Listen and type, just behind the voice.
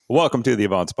Welcome to the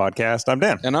Avance Podcast. I'm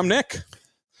Dan. And I'm Nick.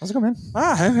 How's it going, man?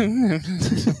 And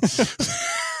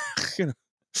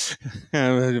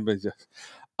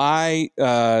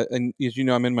as you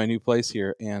know, I'm in my new place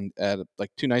here, and at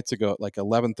like 2 nights ago, at like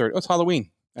 11:30, it's Halloween,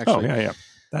 actually. Oh, yeah.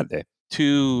 That day.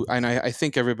 And I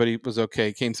think everybody was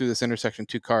okay. Came through this intersection,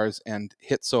 2 cars, and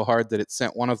hit so hard that it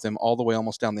sent one of them all the way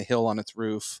almost down the hill on its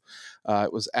roof.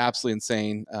 It was absolutely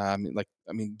insane.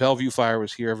 Bellevue Fire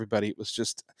was here. Everybody, it was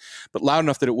just, but loud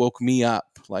enough that it woke me up.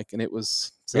 And it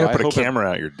was. So you gotta put a camera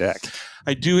out your deck.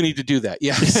 I do need to do that.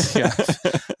 Yes. Yeah.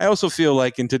 I also feel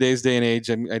like in today's day and age,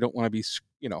 I don't want to be,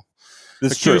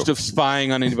 accused of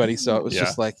spying on anybody. So it was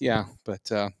just like, yeah. But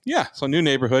so new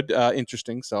neighborhood,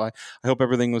 interesting. So I hope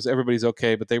everybody's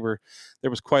okay. But there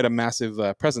was quite a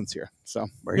massive presence here. So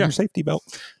wear your safety belt.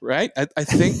 Right. I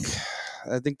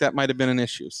think that might have been an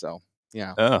issue. So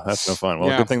yeah. Oh, that's no fun.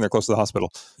 Well, good thing they're close to the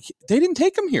hospital. They didn't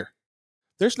take them here.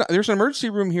 There's an emergency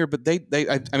room here, but and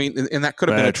that could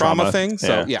have been a trauma thing.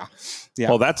 So yeah.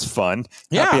 Well, that's fun.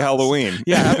 Happy Halloween.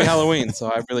 Yeah, happy Halloween. So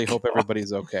I really hope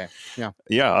everybody's okay. Yeah.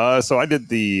 Yeah. So I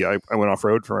did I went off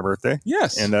road for my birthday.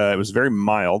 Yes. And it was very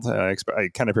mild. I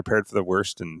kind of prepared for the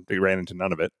worst, and we ran into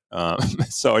none of it.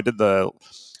 So I did the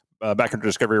backcountry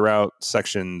discovery route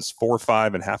sections 4,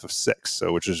 5, and half of 6.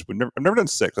 So I've never done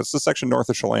 6. That's the section north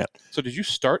of Chelan. So did you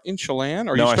start in Chelan,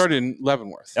 or you started in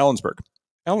Leavenworth? Ellensburg.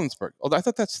 Oh, I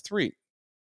thought that's 3.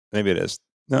 Maybe it is.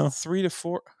 No, 3 to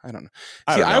 4. I don't know.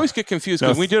 I always get confused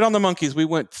because we did on the Monkeys. We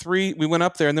went 3. We went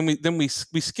up there, and then we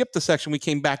skipped the section. We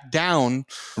came back down.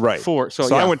 Right. 4.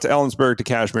 So I went to Ellensburg to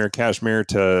Cashmere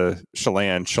to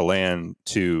Chelan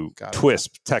to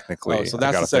Twisp. Technically, so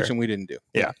that's the section we didn't do.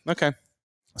 Yeah. Okay.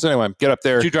 So anyway, get up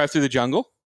there. Did you drive through the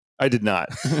jungle? I did not.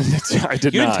 I did not.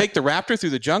 You didn't take the Raptor through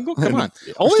the jungle? Come on.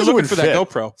 Only still looking for that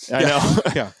GoPro. I know.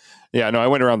 Yeah. Yeah, no, I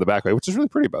went around the back way, which is really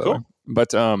pretty, by the way.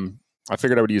 But I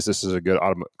figured I would use this as a good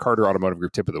Carter Automotive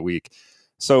Group tip of the week.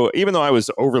 So even though I was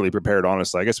overly prepared,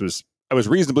 honestly, I guess I was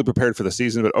reasonably prepared for the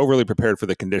season, but overly prepared for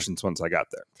the conditions once I got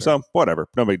there. Sure. So whatever,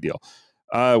 no big deal.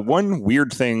 One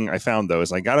weird thing I found, though,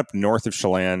 is I got up north of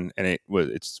Chelan, and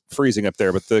it's freezing up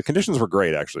there, but the conditions were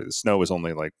great, actually. The snow was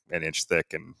only like an inch thick,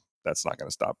 and that's not going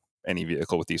to stop any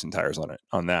vehicle with decent tires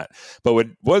on that. But what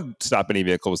would stop any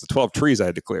vehicle was the 12 trees I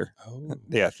had to clear. Oh.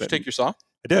 Yeah. Did you take your saw?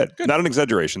 I did. Good. Not an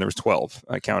exaggeration. There was 12.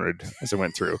 I counted as I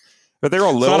went through. But they're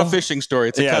all little. It's not a fishing story.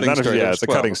 It's a cutting story. Yeah, it's a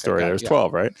cutting story. There's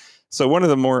 12, right? So one of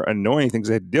the more annoying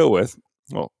things I had to deal with,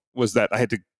 was that I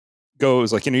had to go, it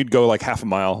was like, you'd go like half a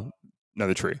mile,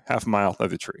 another tree, half a mile,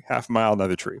 another tree, half a mile,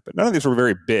 another tree. But none of these were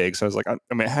very big. So I was like, I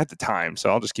had the time,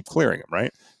 so I'll just keep clearing them,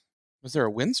 right? Was there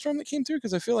a windstorm that came through?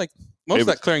 Because I feel like most of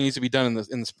that clearing needs to be done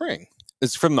in the spring.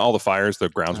 It's from all the fires. The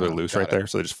ground's really loose right there,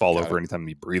 so they just fall over anytime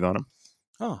you breathe on them.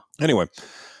 Oh. Anyway,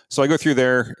 so I go through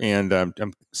there, and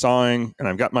I'm sawing, and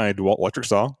I've got my DeWalt electric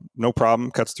saw. No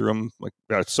problem. Cuts through them.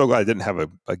 I'm so glad I didn't have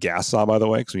a gas saw, by the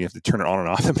way, because you have to turn it on and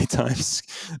off that many times.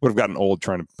 Would have gotten old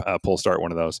trying to pull start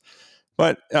one of those.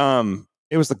 But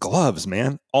it was the gloves,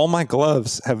 man. All my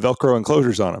gloves have Velcro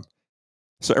enclosures on them.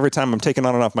 So every time I'm taking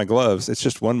on and off my gloves, it's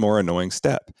just one more annoying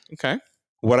step. Okay.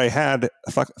 What I had,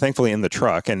 thankfully, in the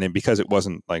truck, and then because it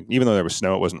wasn't even though there was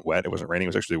snow, it wasn't wet, it wasn't raining, it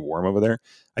was actually warm over there,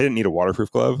 I didn't need a waterproof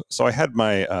glove. So I had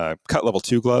my Cut Level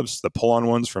 2 gloves, the pull-on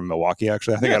ones from Milwaukee,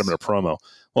 actually. I think I got them in a promo.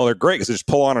 Well, they're great because they just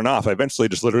pull on and off. I eventually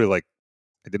just literally,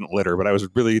 I didn't litter, but I was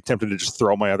really tempted to just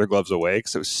throw my other gloves away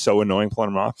because it was so annoying pulling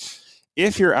them off.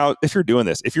 If you're doing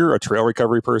this, if you're a trail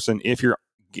recovery person, if you're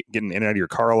getting in and out of your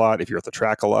car a lot, if you're at the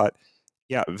track a lot,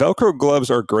 yeah, Velcro gloves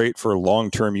are great for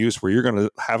long-term use where you're going to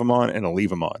have them on and leave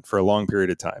them on for a long period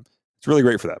of time. It's really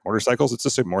great for that. Motorcycles, it's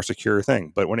just a more secure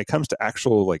thing. But when it comes to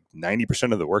actual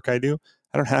 90% of the work I do,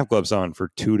 I don't have gloves on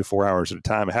for 2 to 4 hours at a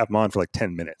time. I have them on for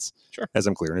 10 minutes as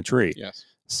I'm clearing a tree. Yes.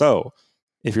 So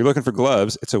if you're looking for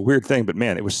gloves, it's a weird thing. But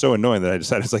man, it was so annoying that I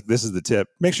decided this is the tip.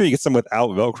 Make sure you get some without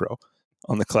Velcro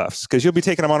on the clefts, because you'll be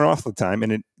taking them on and off the time,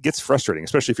 and it gets frustrating,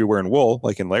 especially if you're wearing wool,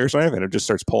 like in layers knife, and it just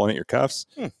starts pulling at your cuffs.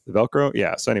 The Velcro,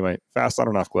 yeah. So anyway, fast on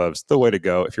and off gloves, the way to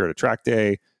go if you're at a track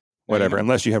day, whatever,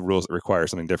 unless you have rules that require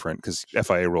something different, because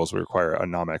FIA rules will require a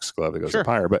Nomex glove that goes up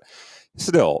higher. But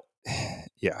still,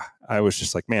 yeah, I was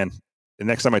just like, man, the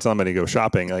next time I tell them to go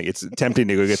shopping, it's tempting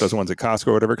to go get those ones at Costco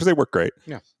or whatever, because they work great.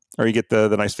 Yeah. Or you get the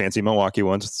nice fancy Milwaukee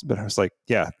ones. But I was like,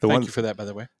 yeah, Thank you for that, by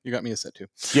the way. You got me a set too.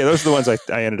 Yeah, those are the ones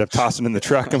I ended up tossing in the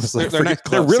truck. And was like,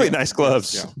 they're really nice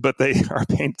gloves, but they are a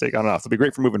pain to take on and off. They'll be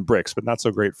great for moving bricks, but not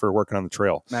so great for working on the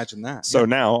trail. Imagine that. So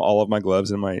now all of my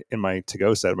gloves in my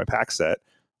to-go set, my pack set,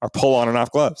 are pull on and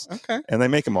off gloves. Okay. And they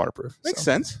make them waterproof. Makes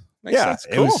sense. Cool.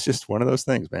 It was just one of those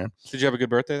things, man. Did you have a good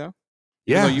birthday though?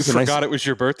 Even though Yeah, you forgot it was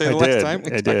your birthday the last time?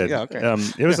 I did. Yeah, okay.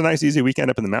 It was a nice, easy weekend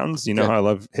up in the mountains. You know how I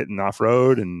love hitting off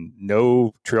road and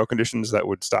no trail conditions that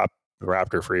would stop the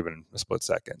Raptor for even a split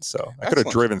second. So I could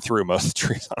have driven through most of the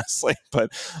trees, honestly,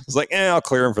 but I was like, I'll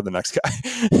clear them for the next guy.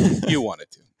 You wanted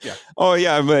to. Yeah. Oh,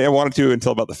 yeah. I wanted to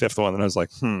until about the fifth one. And I was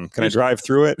like, can I drive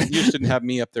through it? You just didn't have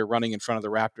me up there running in front of the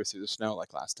Raptor through the snow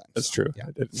like last time. That's true. Yeah.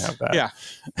 I didn't have that. Yeah.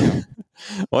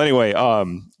 Well, anyway,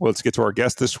 let's get to our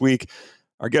guest this week.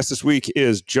 Our guest this week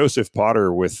is Joseph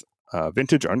Potter with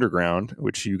Vintage Underground,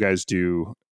 which you guys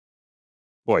do,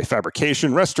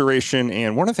 fabrication, restoration,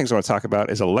 and one of the things I want to talk about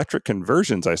is electric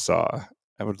conversions. I saw.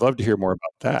 I would love to hear more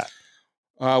about that.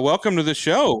 Welcome to the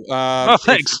show.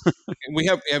 Thanks. We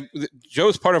have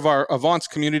Joe's part of our Avance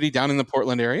community down in the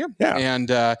Portland area, and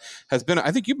has been.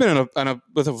 I think you've been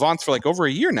with Avance for like over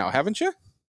a year now, haven't you?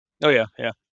 Oh yeah.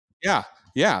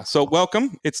 Yeah. So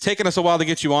welcome. It's taken us a while to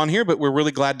get you on here, but we're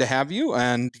really glad to have you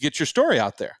and to get your story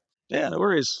out there. Yeah, no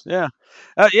worries. Yeah,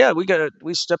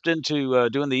 we stepped into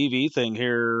doing the EV thing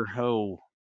here.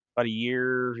 About a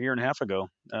year and a half ago,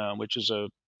 which is a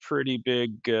pretty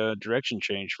big direction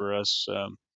change for us.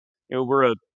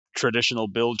 We're a traditional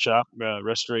build shop,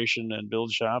 restoration and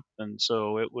build shop, and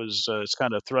so it's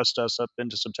kind of thrust us up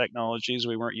into some technologies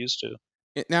we weren't used to.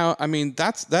 Now, I mean,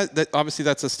 that obviously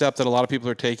that's a step that a lot of people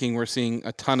are taking. We're seeing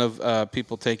a ton of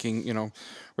people taking,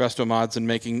 resto mods and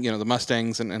making, the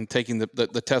Mustangs and taking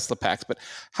the Tesla packs. But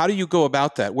how do you go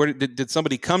about that? Where did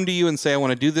somebody come to you and say, I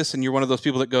want to do this? And you're one of those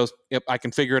people that goes, yep, I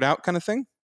can figure it out kind of thing?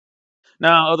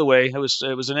 No, other way. It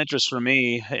was an interest for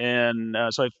me, and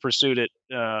so I pursued it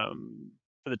for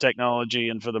the technology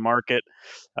and for the market.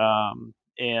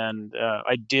 And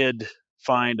I did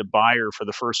find a buyer for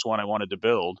the first one I wanted to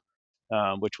build,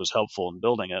 which was helpful in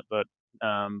building it. But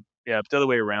the other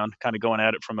way around, kind of going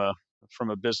at it from a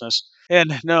business.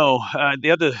 And no,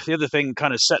 the other thing,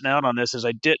 kind of setting out on this, is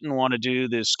I didn't want to do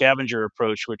the scavenger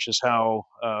approach, which is how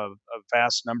a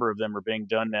vast number of them are being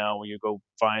done now. When you go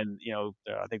find,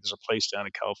 I think there's a place down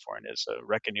in California, it's a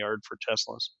wrecking yard for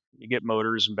Teslas. You get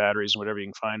motors and batteries and whatever you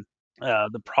can find.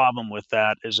 The problem with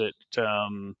that is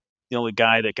the only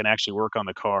guy that can actually work on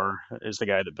the car is the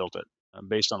guy that built it,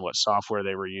 based on what software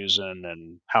they were using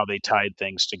and how they tied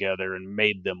things together and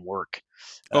made them work.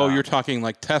 Oh, you're talking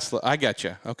like Tesla. I got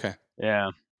you. Okay.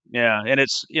 Yeah. And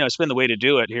it's been the way to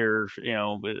do it here,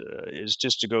 is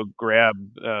just to go grab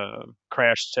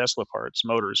crashed Tesla parts,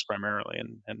 motors primarily,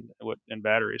 and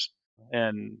batteries,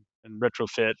 and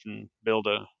retrofit and build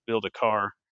a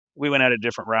car. We went at a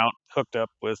different route, hooked up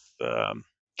with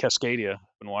Cascadia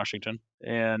in Washington,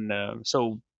 and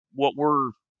so what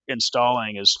we're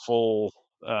installing is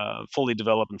fully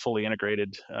developed and fully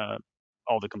integrated,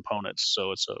 all the components.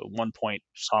 So it's a one-point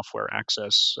software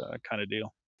access kind of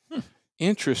deal.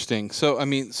 Interesting. So I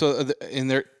mean,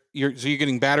 you're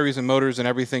getting batteries and motors and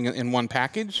everything in one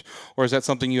package, or is that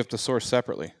something you have to source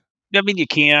separately? I mean, you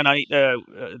can. I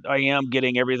am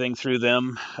getting everything through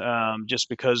them, just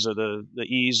because of the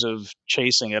ease of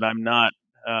chasing it. I'm not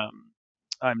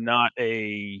I'm not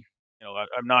a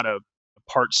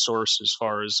part source, as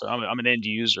far as I'm an end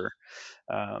user,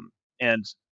 and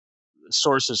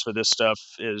sources for this stuff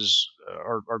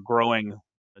are growing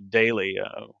daily.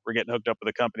 We're getting hooked up with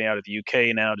a company out of the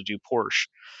UK now to do Porsche,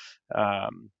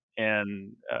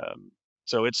 and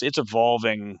so it's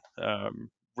evolving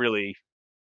really,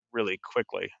 really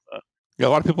quickly. A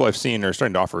lot of people I've seen are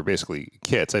starting to offer basically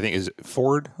kits. I think is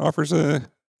Ford offers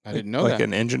I didn't know like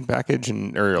an engine package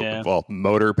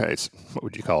motor package. What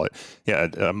would you call it? Yeah,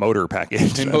 a motor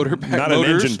package. Not an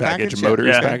engine package, a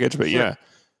motors package, but yeah.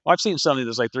 Well, I've seen something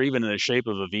that's like they're even in the shape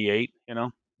of a V8,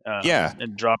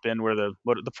 and drop in where the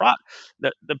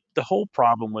whole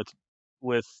problem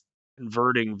with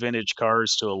converting vintage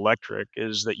cars to electric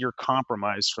is that you're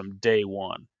compromised from day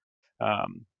one.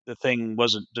 The thing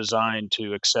wasn't designed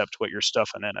to accept what you're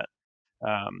stuffing in it.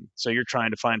 So you're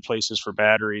trying to find places for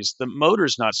batteries. The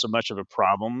motor's not so much of a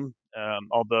problem,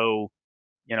 although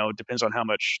it depends on how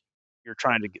much you're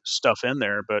trying to get stuff in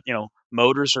there. But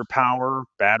motors are power,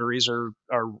 batteries are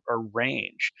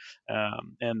range,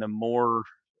 and the more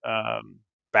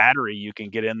battery you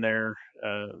can get in there,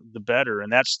 the better.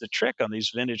 And that's the trick on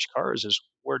these vintage cars: is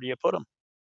where do you put them?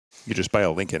 You just buy a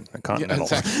Lincoln, a Continental.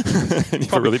 Yeah, exactly. And you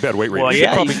have a really bad weight rating. Well, you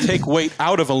probably take weight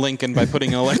out of a Lincoln by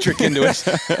putting an electric into it.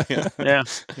 Yeah.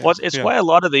 Well, it's why a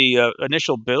lot of the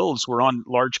initial builds were on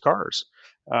large cars.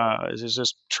 Is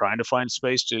just trying to find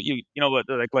space to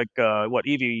what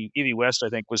EV West, I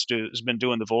think, has been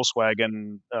doing the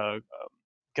Volkswagen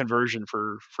conversion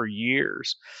for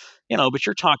years. But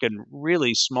you're talking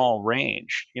really small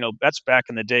range. That's back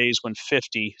in the days when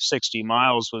 50, 60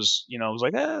 miles was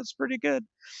like, that's pretty good.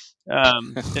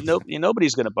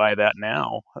 Nobody's going to buy that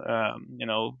now.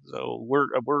 So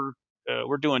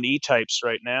we're doing E-types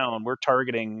right now, and we're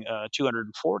targeting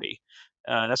 240.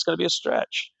 That's going to be a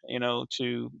stretch,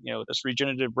 this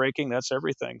regenerative braking, that's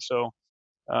everything. So,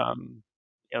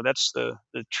 that's the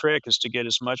trick, is to get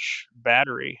as much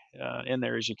battery in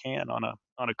there as you can on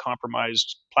a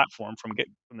compromised platform from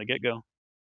the get go.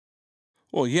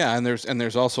 Well, yeah, and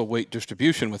there's also weight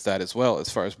distribution with that as well, as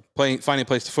far as finding a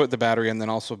place to put the battery, and then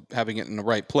also having it in the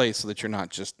right place so that you're not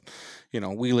just,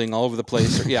 wheeling all over the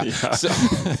place. Or, yeah. Yeah. So,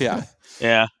 yeah.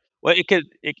 Yeah. Well,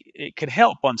 it could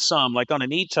help on some, like on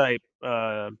an E-type.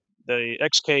 The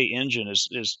XK engine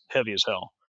is heavy as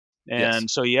hell, Yes. and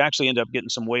so you actually end up getting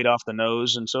some weight off the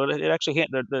nose, and so it actually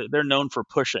they're known for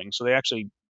pushing, so it's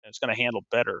going to handle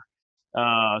better.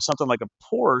 Something like a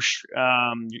Porsche,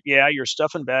 yeah, you're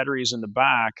stuffing batteries in the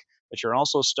back, but you're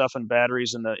also stuffing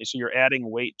batteries so you're adding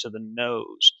weight to the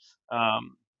nose.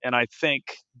 And I think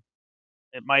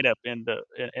it might end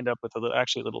up with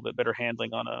actually a little bit better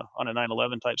handling on a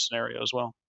 911 type scenario as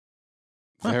well.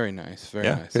 Very nice. Very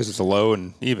Yeah, nice. because it's low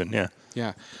and even. Yeah.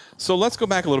 Yeah. So let's go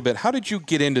back a little bit. How did you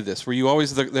get into this? Were you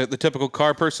always the typical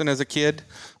car person as a kid?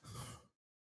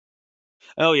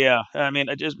 Oh yeah, I mean,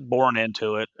 I just born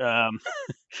into it. Yeah.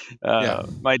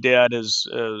 My dad was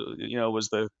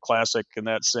the classic in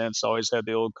that sense. Always had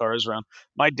the old cars around.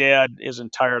 My dad, his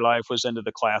entire life was into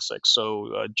the classics,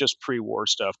 so just pre-war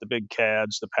stuff, the big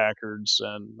Cads, the Packards,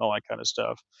 and all that kind of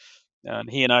stuff. And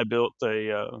he and I built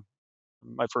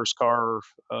my first car.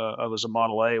 I was a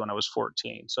Model A when I was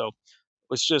 14, so it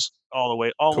was just all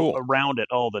Cool. around it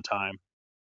all the time.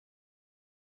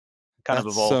 Kind of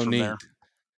That's evolved so from neat. there.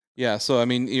 Yeah. So I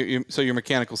mean, so your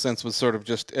mechanical sense was sort of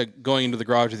just going into the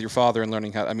garage with your father and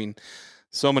learning how. I mean,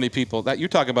 so many people that you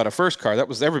talk about a first car. That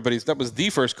was the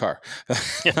first car,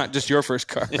 not just your first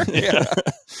car. Yeah.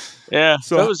 Yeah,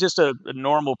 So that was just a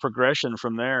normal progression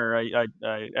from there. I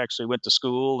actually went to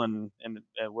school and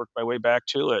worked my way back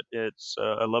to it.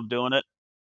 I love doing it.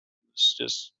 It's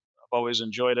just I've always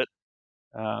enjoyed it.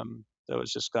 That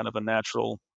was just kind of a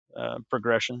natural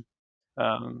progression.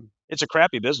 It's a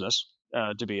crappy business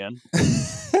to be in.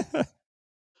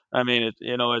 I mean,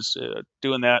 it's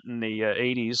doing that in the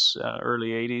 '80s, early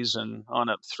 '80s, and on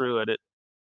up through it.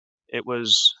 It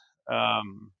was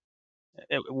um,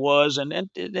 it was and it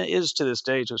is to this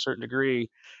day to a certain degree.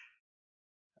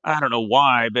 I don't know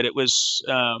why, but it was,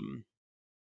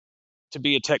 to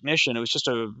be a technician, it was just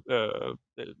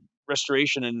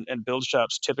restoration and build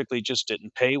shops typically just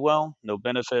didn't pay well, no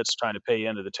benefits, trying to pay you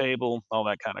into the table, all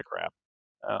that kind of crap,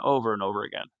 over and over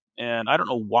again. And I don't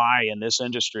know why in this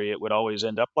industry it would always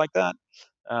end up like that,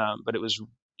 but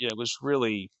yeah, it was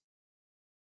really.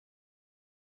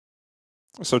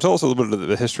 So tell us a little bit of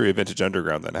the history of Vintage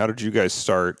Underground then. How did you guys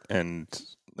start, and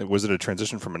was it a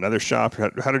transition from another shop?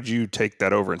 How did you take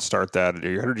that over and start that?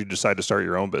 How did you decide to start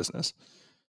your own business?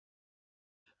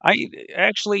 I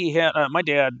actually had my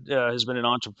dad has been an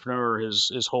entrepreneur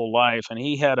his whole life, and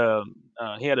he had a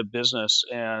business,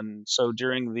 and so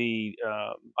during the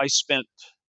I spent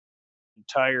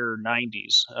entire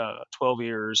 '90s, 12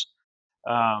 years,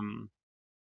 um,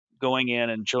 going in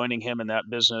and joining him in that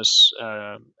business,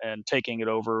 and taking it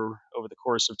over the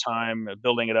course of time,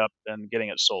 building it up and getting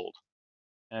it sold,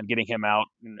 and getting him out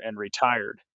and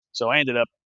retired. So I ended up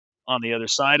on the other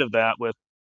side of that with,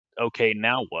 okay,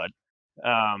 now what?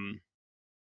 Um,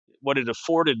 what it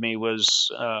afforded me was,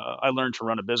 I learned to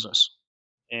run a business,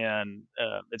 and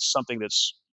it's something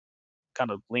that's kind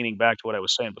of leaning back to what I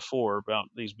was saying before about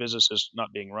these businesses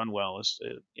not being run well.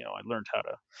 I learned how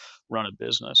to run a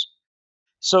business.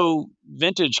 So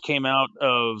vintage came out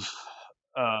of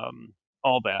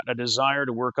all that, a desire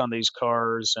to work on these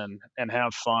cars and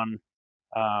have fun,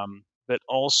 but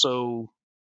also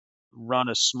run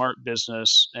a smart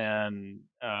business and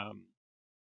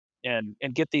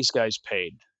get these guys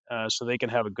paid, so they can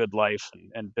have a good life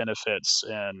and benefits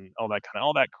and all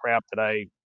that crap that I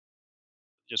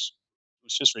just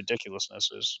was just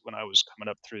ridiculousness is when I was coming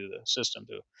up through the system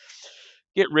to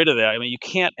get rid of that. I mean, you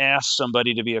can't ask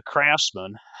somebody to be a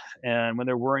craftsman, and when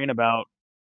they're worrying about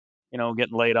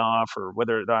getting laid off or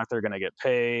whether or not they're going to get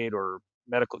paid or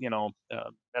medical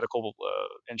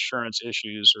insurance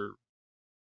issues or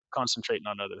concentrating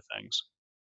on other things.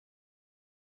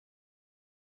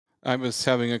 I was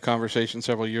having a conversation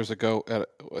several years ago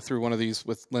through one of these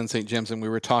with Len St. James, and we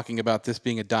were talking about this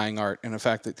being a dying art, and the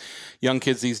fact that young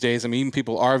kids these days, I mean, even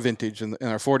people are vintage in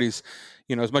our 40s,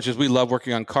 as much as we love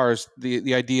working on cars,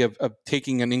 the idea of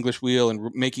taking an English wheel and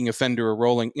making a fender or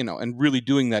rolling, and really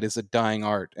doing that is a dying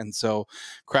art. And so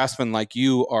craftsmen like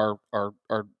you are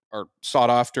are sought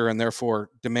after and therefore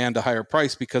demand a higher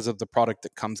price because of the product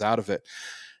that comes out of it.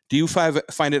 Do you find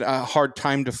it a hard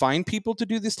time to find people to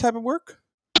do this type of work?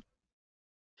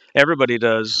 Everybody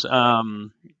does.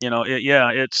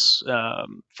 It's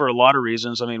for a lot of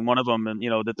reasons. I mean, one of them,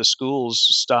 that the schools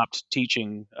stopped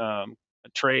teaching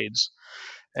trades,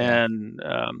 Yeah. and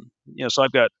so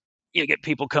I've got get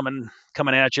people coming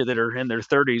at you that are in their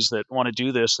 30s that want to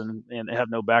do this and have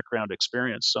no background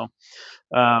experience. So,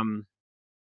 um,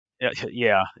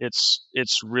 yeah,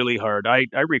 it's really hard. I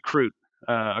recruit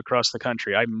across the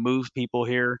country. I move people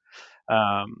here.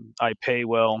 I pay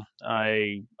well.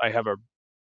 I have a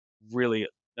really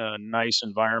nice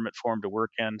environment for them to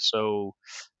work in. So,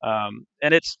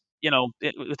 and it's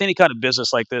with any kind of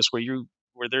business like this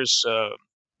where there's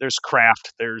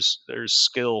craft, there's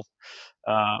skill.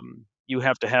 You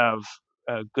have to have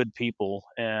good people,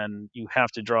 and you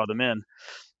have to draw them in.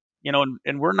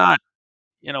 And we're not.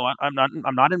 I'm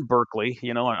not in Berkeley.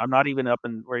 I'm not even up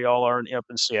in where y'all are up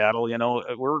in Seattle.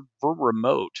 We're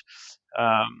remote,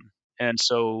 and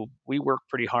so we work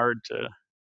pretty hard to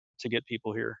get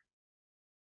people here.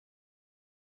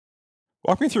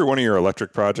 Walk me through one of your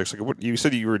electric projects. Like what you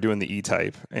said, you were doing the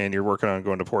E-Type, and you're working on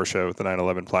going to Porsche with the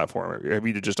 911 platform. Have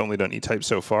you just only done E-Type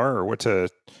so far, or what? To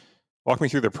walk me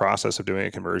through the process of doing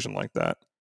a conversion like that.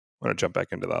 I want to jump back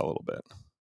into that a little bit.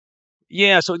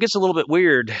 Yeah, so it gets a little bit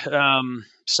weird.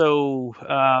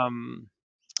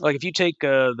 Like if you take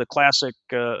the classic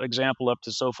example up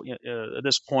to at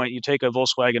this point, you take a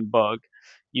Volkswagen Bug,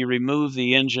 you remove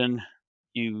the engine,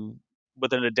 you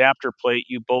with an adapter plate,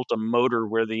 you bolt a motor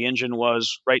where the engine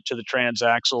was right to the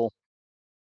transaxle,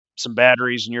 some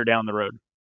batteries, and you're down the road.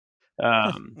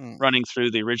 Running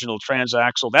through the original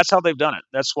transaxle. That's how they've done it.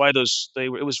 That's why it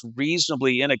was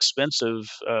reasonably inexpensive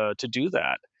to do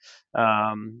that,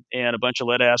 and a bunch of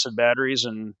lead acid batteries,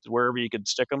 and wherever you could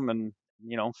stick them, and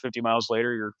 50 miles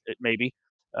later, you're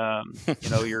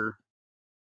you're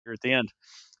at the end.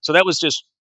 So that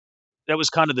was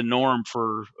kind of the norm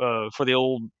for the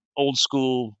old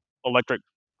school electric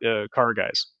car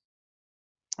guys,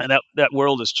 and that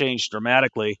world has changed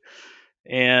dramatically.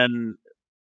 And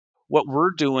what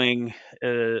we're doing,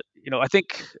 I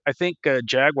think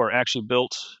Jaguar actually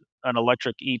built an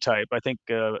electric E-Type. I think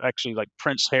actually like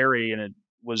Prince Harry and it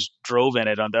was drove in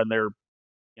it on their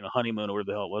honeymoon or where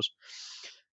the hell it was,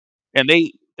 and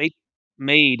they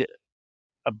made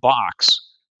a box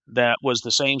that was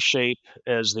the same shape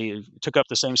as took up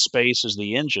the same space as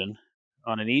the engine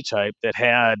on an E-Type that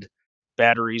had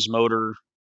batteries, motor,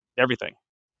 everything,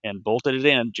 and bolted it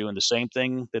in, doing the same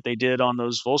thing that they did on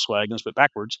those Volkswagens, but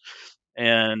backwards,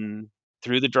 and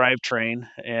through the drivetrain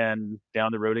and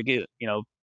down the road again.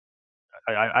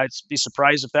 I'd be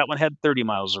surprised if that one had 30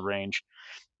 miles of range.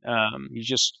 You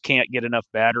just can't get enough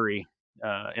battery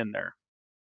in there.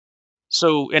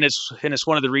 So, and it's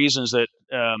one of the reasons that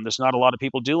there's not a lot of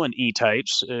people doing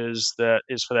E-Types is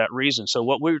for that reason. So,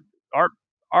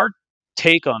 our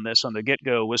take on this on the get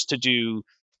go was to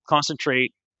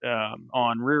concentrate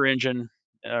on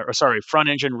front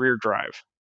engine rear drive.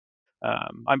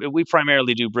 We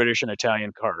primarily do British and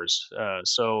Italian cars,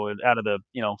 so out of the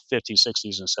 50s,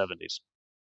 60s, and 70s.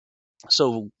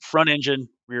 So front engine,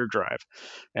 rear drive,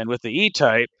 and with the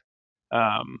E-Type,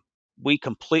 um, we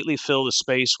completely fill the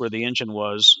space where the engine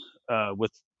was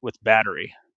with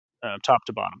battery, top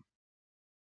to bottom,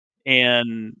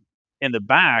 and in the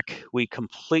back we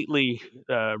completely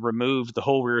removed the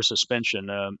whole rear suspension.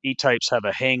 E-Types have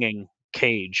a hanging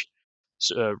cage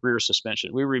rear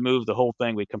suspension. We removed the whole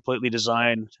thing. We completely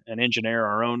design and engineer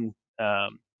our own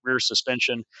rear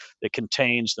suspension that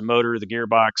contains the motor, the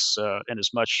gearbox, and as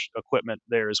much equipment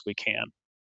there as we can.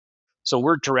 So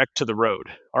we're direct to the road.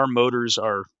 Our motors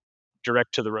are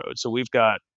direct to the road. So we've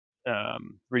got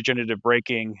regenerative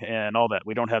braking and all that.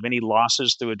 We don't have any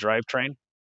losses through a drivetrain.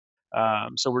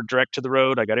 So we're direct to the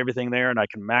road. I got everything there, and I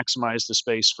can maximize the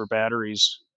space for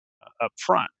batteries up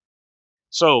front.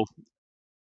 So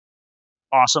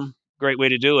awesome, great way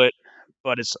to do it,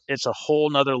 but it's a whole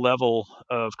nother level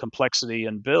of complexity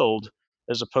and build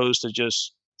as opposed to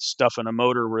just stuffing a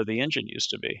motor where the engine used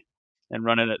to be and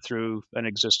running it through an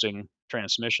existing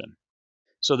transmission.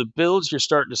 So the builds you're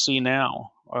starting to see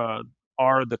now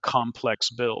are the complex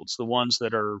builds, the ones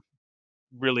that are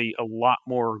really a lot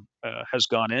more has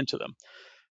gone into them.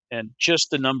 And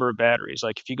just the number of batteries.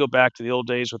 Like if you go back to the old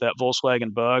days with that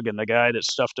Volkswagen Bug and the guy that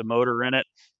stuffed a motor in it,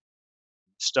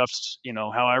 stuffed,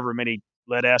 however many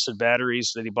lead acid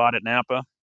batteries that he bought at Napa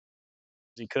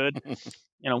he could.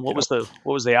 What Yep.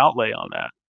 was the outlay on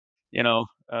that? You know,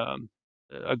 um,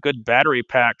 a good battery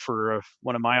pack for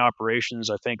one of my operations,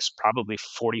 I think, is probably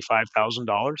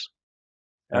 $45,000.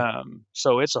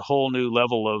 So it's a whole new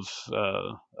level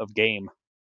of game.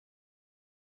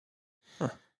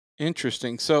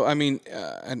 Interesting. So, I mean,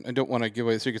 I don't want to give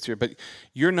away the secrets here, but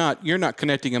you're not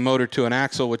connecting a motor to an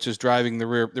axle, which is driving the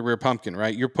rear pumpkin,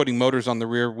 right? You're putting motors on the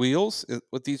rear wheels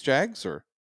with these Jags, or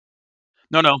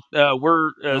No.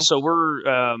 We're no? so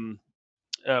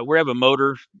we have a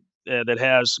motor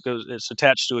it's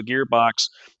attached to a gearbox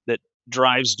that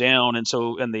drives down, and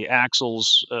the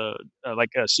axles, like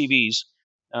CVs,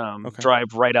 Okay.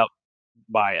 drive right out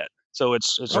by it. So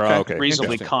it's Oh, Okay. okay.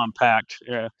 reasonably Interesting. compact.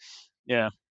 Yeah, yeah.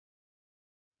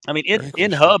 I mean, Very in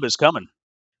interesting. hub is coming.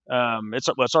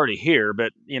 It's already here,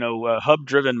 but hub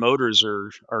driven motors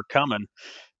are coming.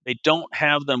 They don't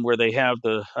have them where they have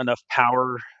the enough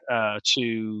power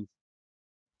to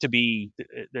be.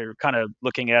 They're kind of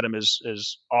looking at them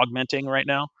as augmenting right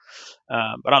now.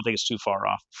 But I don't think it's too far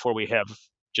off before we have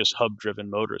just hub driven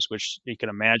motors, which you can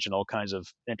imagine all kinds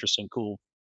of interesting, cool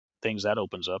things that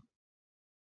opens up.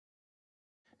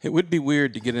 It would be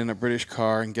weird to get in a British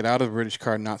car and get out of a British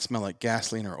car and not smell like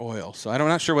gasoline or oil. So I'm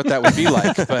not sure what that would be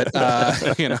like, but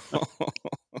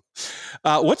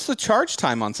what's the charge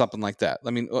time on something like that?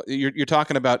 I mean, you're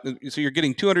talking about, so you're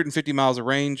getting 250 miles of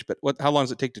range, but how long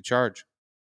does it take to charge?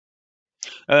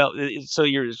 So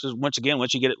once again,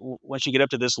 once you get up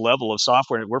to this level of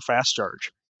software, we're fast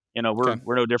charge. Okay.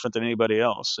 We're no different than anybody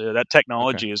else. That Okay.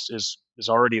 technology is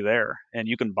already there, and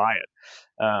you can buy it.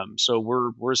 So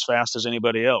we're as fast as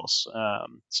anybody else. Yeah,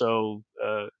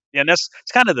 and it's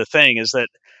kind of the thing is that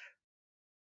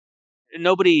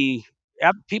nobody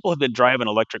people have been driving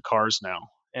electric cars now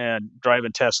and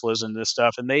driving Teslas and this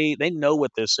stuff, and they know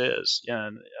what this is.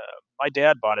 And my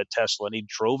dad bought a Tesla and he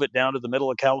drove it down to the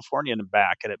middle of California and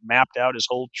back, and it mapped out his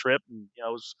whole trip. And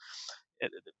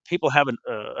people have an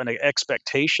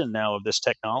expectation now of this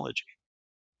technology,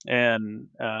 and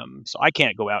so I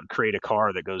can't go out and create a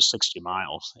car that goes 60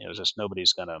 miles. It's just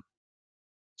it's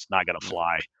not gonna No.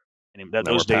 fly. And No, we're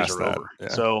those days past are that. over. Yeah.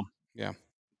 So Yeah.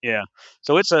 yeah,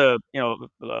 so it's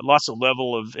lots of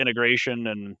level of integration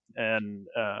and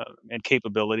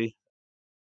capability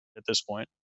at this point.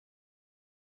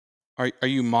 Are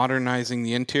you modernizing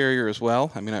the interior as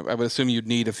well? I mean, I would assume you'd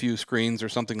need a few screens or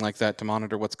something like that to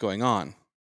monitor what's going on.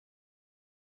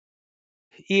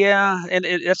 Yeah, and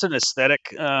it's an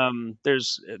aesthetic.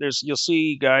 There's you'll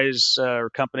see guys or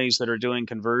companies that are doing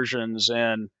conversions,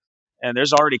 and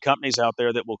there's already companies out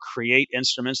there that will create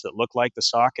instruments that look like the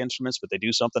stock instruments, but they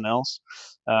do something else.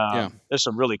 Yeah. There's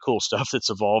some really cool stuff that's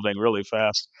evolving really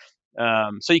fast.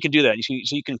 So you can do that.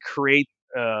 So you can create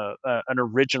an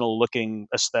original looking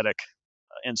aesthetic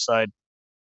inside.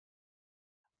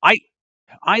 I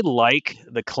I like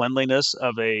the cleanliness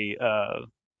of a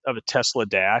Tesla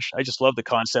dash. I just love the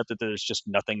concept that there's just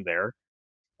nothing there,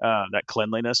 that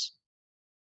cleanliness.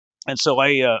 And so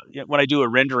when I do a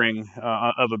rendering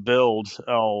of a build,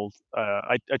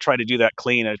 I try to do that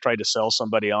clean. I try to sell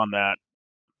somebody on that.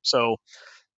 So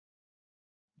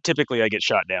typically, I get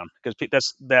shot down because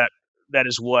that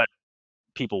is what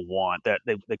people want. That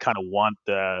they kind of want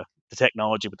the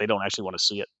technology, but they don't actually want to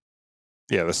see it.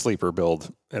 Yeah, the sleeper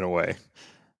build in a way.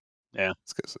 Yeah,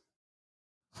 It's 'cause-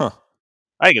 huh.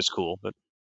 I think it's cool, but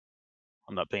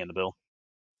I'm not paying the bill.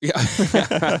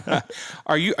 Yeah.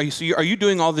 Are you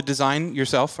doing all the design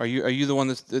yourself? Are you the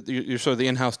one you're sort of the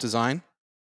in-house design?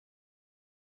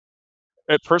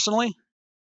 Personally,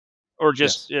 or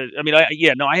just Yes. I mean,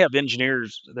 no, I have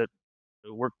engineers that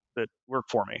work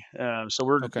for me. So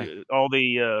we're Okay. all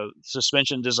the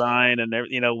suspension design and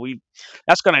we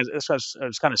that's what I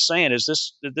was kind of saying is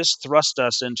this thrust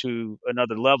us into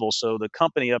another level. So the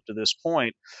company up to this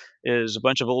point is a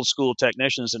bunch of old school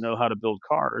technicians that know how to build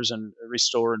cars and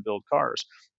restore and build cars.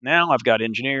 Now I've got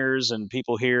engineers and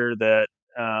people here that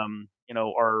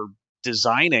are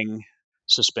designing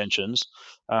suspensions,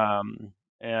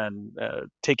 and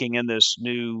taking in this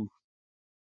new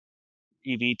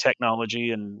EV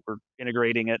technology, and we're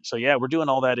integrating it. So yeah, we're doing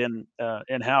all that in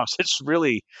house. It's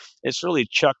really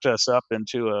chucked us up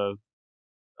into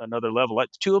another level. Like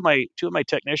two of my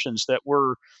technicians that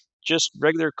were just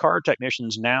regular car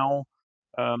technicians now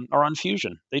are on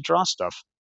Fusion. They draw stuff.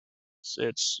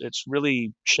 It's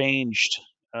really changed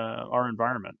our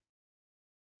environment.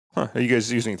 Huh. Are you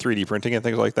guys using 3D printing and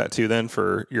things like that too then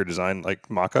for your design, like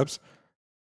mock-ups?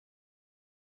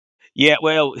 Yeah,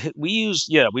 well, we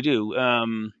do.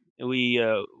 We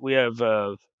have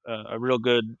a real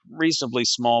good, reasonably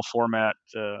small format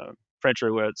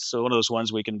printer with so one of those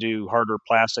ones we can do harder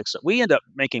plastics. We end up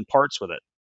making parts with it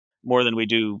more than we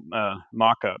do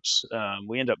mock-ups.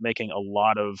 We end up making a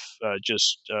lot of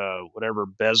just whatever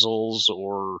bezels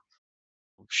or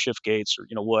shift gates or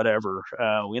whatever.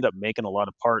 We end up making a lot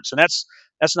of parts, and that's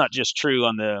not just true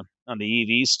on the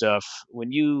EV stuff.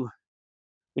 When you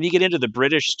get into the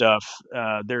British stuff,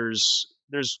 there's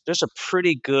a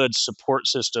pretty good support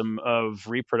system of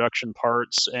reproduction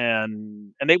parts,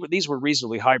 and these were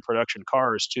reasonably high production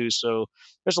cars too. So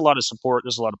there's a lot of support.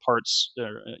 There's a lot of parts that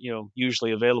are,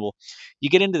 usually available. You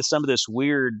get into some of this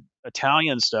weird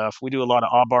Italian stuff. We do a lot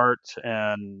of Abarth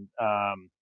and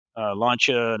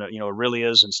Lancia, and,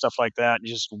 Aurelias and stuff like that.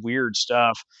 Just weird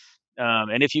stuff.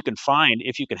 And if you can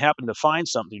happen to find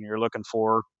something you're looking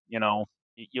for,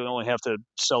 you only have to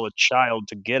sell a child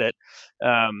to get it.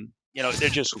 They're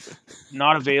just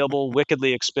not available,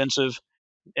 wickedly expensive,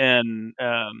 and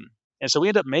so we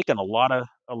end up making a lot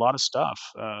of stuff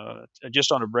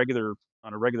just on a regular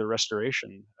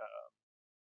restoration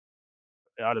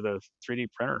out of the 3D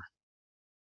printer.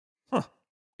 Huh.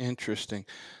 Interesting.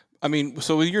 I mean,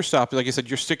 so with your stop, like I said,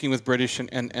 you're sticking with British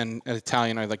and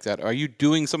Italian. I like that. Are you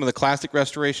doing some of the classic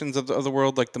restorations of the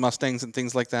world, like the Mustangs and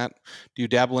things like that? Do you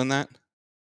dabble in that?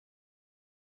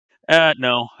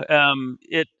 No.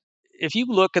 If you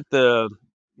look at uh,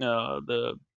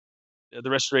 the the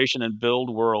restoration and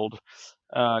build world,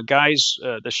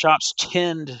 the shops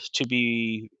tend to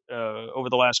be over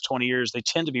the last 20 years, they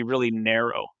tend to be really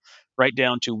narrow, right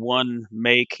down to one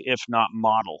make, if not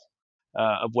model,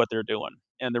 of what they're doing.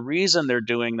 And the reason they're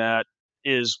doing that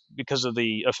is because of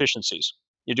the efficiencies.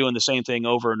 You're doing the same thing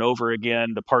over and over again.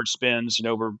 The part spins,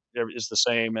 is the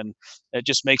same, and it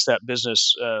just makes that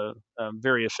business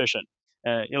very efficient.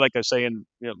 Like I was saying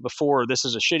before, this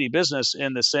is a shitty business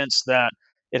in the sense that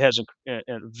it has a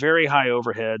very high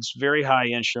overheads, very high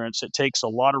insurance. It takes a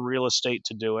lot of real estate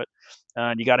to do it,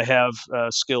 and you got to have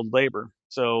skilled labor.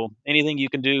 So anything you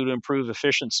can do to improve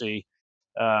efficiency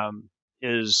um,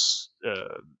 is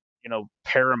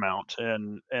paramount.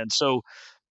 And so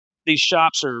these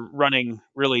shops are running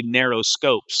really narrow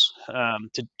scopes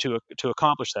to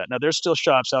accomplish that. Now, there's still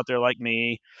shops out there like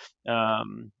me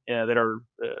that are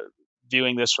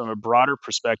viewing this from a broader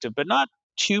perspective, but not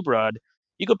too broad.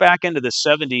 You go back into the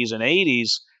 70s and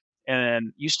 80s,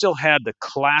 and you still had the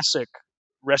classic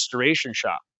restoration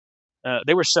shop.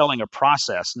 They were selling a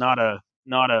process, not a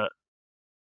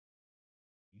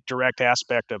direct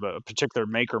aspect of a particular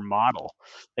maker model.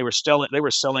 They were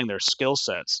selling their skill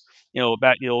sets.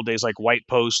 Back in the old days, like White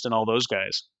Post and all those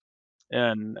guys.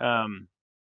 And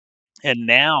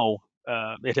now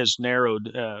it has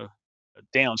narrowed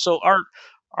down. So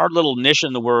our little niche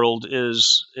in the world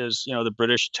is the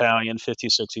British Italian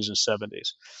 50s, 60s, and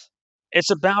 70s. It's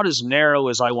about as narrow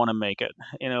as I want to make it,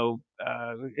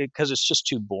 because it's just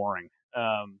too boring.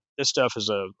 This stuff is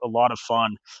a lot of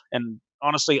fun, and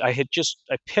honestly, I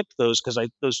picked those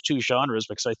two genres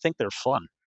because I think they're fun.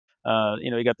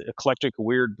 You got the eclectic,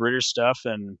 weird British stuff,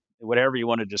 and whatever you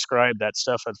want to describe that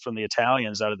stuff from the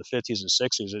Italians out of the 50s and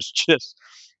 60s. It's just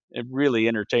really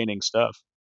entertaining stuff.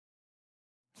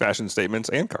 Fashion statements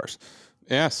and cars.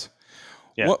 Yes.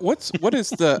 Yeah. What is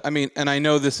the? I mean, and I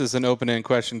know this is an open-ended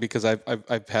question because I've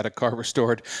had a car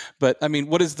restored, but I mean,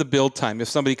 what is the build time if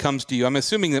somebody comes to you? I'm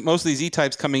assuming that most of these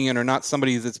E-types coming in are not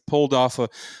somebody that's pulled off a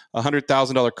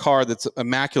 $100,000 car that's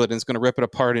immaculate and is going to rip it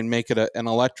apart and make it an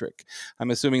electric.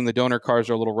 I'm assuming the donor cars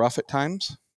are a little rough at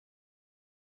times.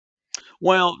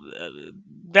 Well,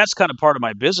 that's kind of part of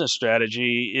my business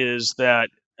strategy is that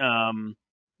um,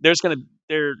 there's going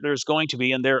to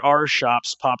be, and there are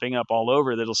shops popping up all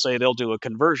over that'll say they'll do a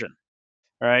conversion,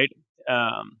 right?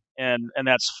 And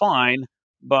that's fine,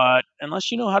 but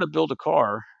unless you know how to build a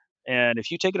car, and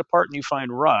if you take it apart and you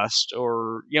find rust,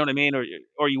 or you know what I mean,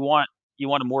 or you want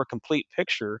a more complete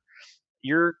picture,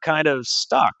 you're kind of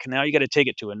stuck. Now you got to take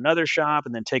it to another shop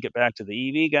and then take it back to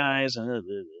the EV guys, and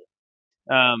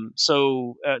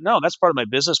no, that's part of my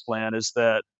business plan is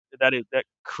that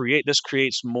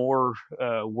creates more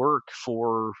work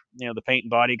for the paint and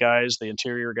body guys, the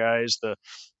interior guys, the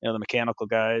mechanical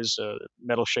guys,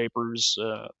 metal shapers,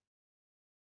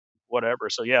 whatever.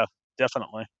 So yeah,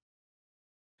 definitely.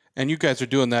 And you guys are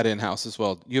doing that in-house as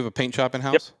well. You have a paint shop Yep.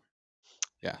 in-house?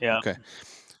 Yeah. Yeah. Okay.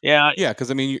 Yeah. Yeah,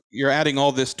 because I mean, you're adding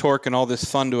all this torque and all this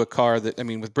fun to a car that, I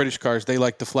mean, with British cars, they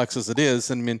like to flex as it is,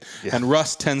 and I mean, Yeah. and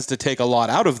rust tends to take a lot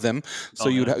out of them. So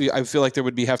Yeah. I feel like there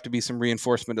would have to be some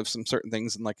reinforcement of some certain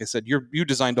things. And like I said, you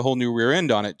designed a whole new rear end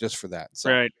on it just for that.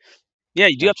 So Right. Yeah,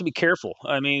 you do yeah. have to be careful.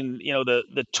 I mean,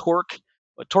 the torque's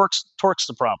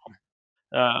the problem.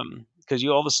 Because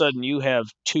you all of a sudden you have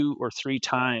 2 or 3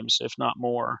 times, if not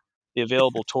more, the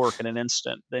available torque in an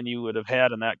instant than you would have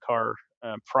had in that car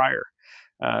prior.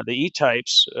 The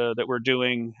E-types that we're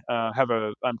doing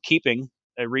I'm keeping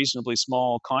a reasonably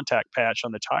small contact patch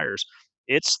on the tires.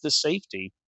 It's the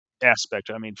safety. aspect.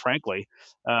 I mean, frankly,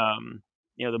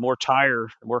 the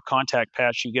more contact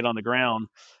patch you get on the ground,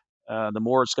 the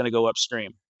more it's going to go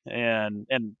upstream, and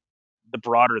the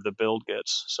broader the build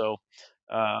gets. So,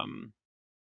 um,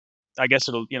 I guess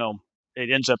it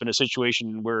ends up in a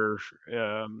situation where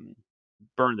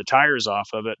burn the tires off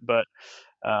of it, but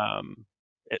um,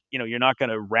 you're not going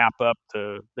to wrap up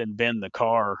and bend the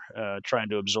car trying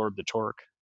to absorb the torque.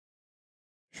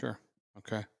 Sure.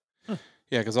 Okay.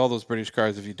 Yeah, because all those British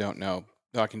cars, if you don't know,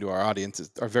 talking to our audience,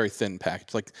 are very thin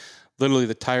packaged. Like literally,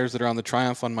 the tires that are on the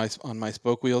Triumph on my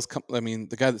spoke wheels. I mean,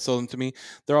 the guy that sold them to me,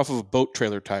 they're off of boat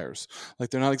trailer tires. Like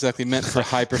they're not exactly meant for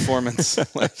high performance,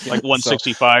 like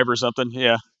 165 or something.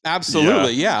 Yeah.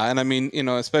 Absolutely, yeah. And I mean,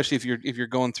 especially if you're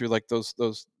going through like those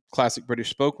classic British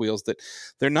spoke wheels, that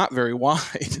they're not very wide.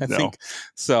 I think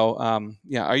so.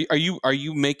 Yeah. Are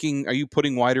you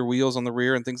putting wider wheels on the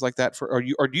rear and things like that or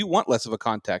do you want less of a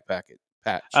contact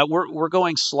patch? We're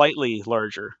going slightly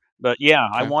larger, but yeah,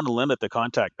 I Okay. want to limit the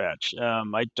contact patch.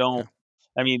 I don't. Okay.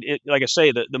 I mean, like I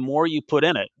say, the more you put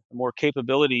in it, the more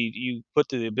capability you put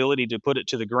to the ability to put it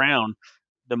to the ground,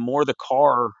 the more the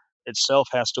car itself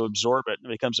has to absorb it. It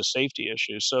becomes a safety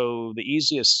issue. So the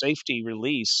easiest safety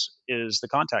release is the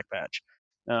contact patch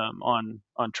on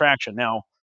traction. Now,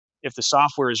 if the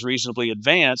software is reasonably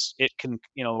advanced, it can,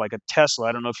 like a Tesla.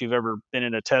 I don't know if you've ever been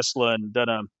in a Tesla and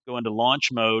go into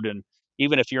launch mode, and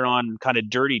even if you're on kind of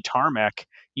dirty tarmac,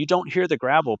 you don't hear the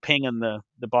gravel pinging the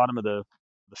bottom of the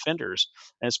fenders,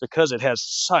 and it's because it has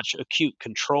such acute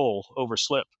control over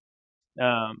slip.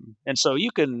 And so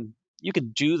you can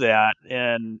do that,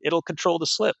 and it'll control the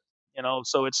slip.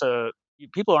 So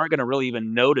people aren't going to really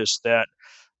even notice that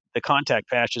the contact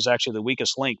patch is actually the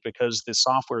weakest link because the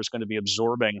software is going to be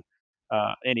absorbing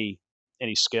any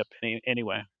skip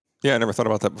anyway. Yeah, I never thought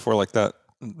about that before like that.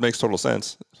 It makes total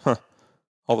sense. Huh.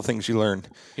 All the things you learn.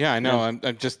 Yeah, I know. Yeah.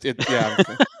 I'm just I'm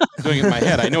doing it in my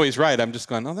head. I know he's right. I'm just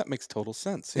going, oh, that makes total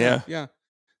sense. Yeah.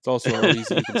 It's also a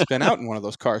reason you can spin out in one of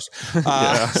those cars.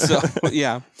 So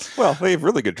yeah. Well, they have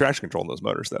really good traction control in those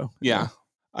motors, though. Yeah.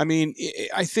 I mean,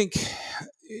 I think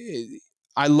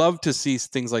I love to see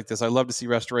things like this. I love to see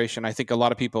restoration. I think a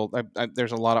lot of people,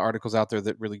 there's a lot of articles out there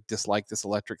that really dislike this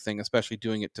electric thing, especially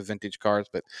doing it to vintage cars.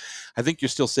 But I think you're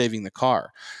still saving the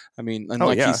car. I mean, and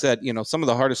he said, some of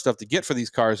the hardest stuff to get for these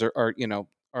cars are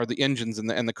the engines and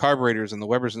the carburetors and the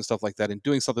Webers and stuff like that. And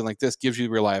doing something like this gives you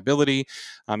reliability.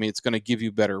 I mean, it's going to give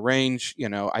you better range.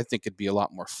 I think it'd be a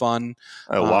lot more fun.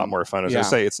 A lot more fun. As I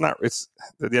say, it's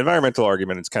the environmental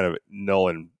argument is kind of null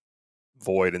and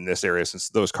void in this area since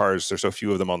those cars, there's so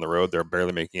few of them on the road, they're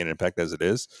barely making an impact as it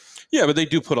is. Yeah, but they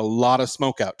do put a lot of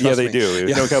smoke out. Yeah, they do.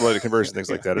 No catalytic conversion, things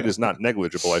like that. It is not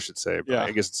negligible, I should say. But I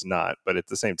guess it's not. But at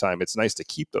the same time, it's nice to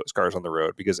keep those cars on the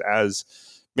road because as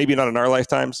maybe not in our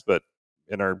lifetimes, but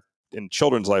in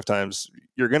children's lifetimes,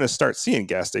 you're going to start seeing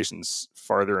gas stations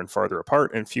farther and farther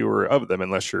apart and fewer of them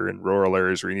unless you're in rural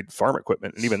areas where you need farm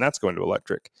equipment. And even that's going to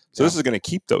electric. So this is going to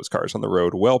keep those cars on the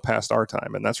road well past our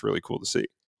time. And that's really cool to see.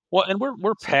 Well, and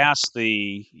we're past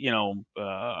the, I don't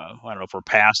know if we're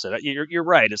past it. You're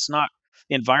right. It's not,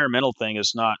 the environmental thing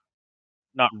is not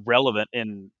relevant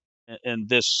in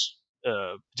this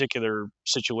particular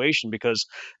situation because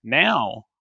now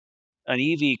an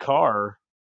EV car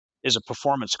is a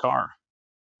performance car.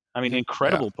 I mean,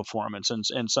 incredible performance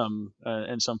in some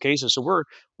cases. So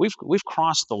we've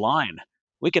crossed the line.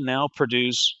 We can now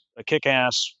produce a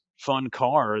kick-ass fun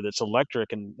car that's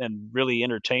electric and really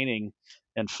entertaining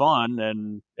and fun,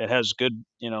 and it has good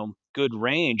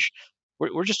range.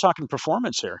 We're just talking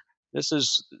performance here. This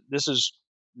is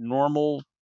normal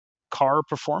car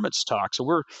performance talk.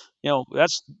 So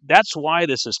that's why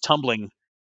this is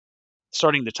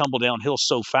starting to tumble downhill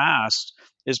so fast,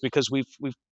 is because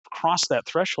we've crossed that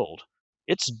threshold.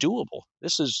 It's doable.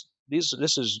 This is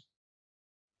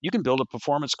you can build a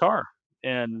performance car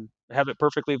and have it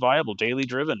perfectly viable, daily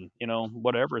driven,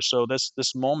 whatever. So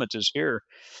this moment is here.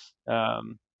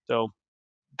 So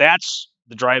that's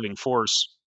the driving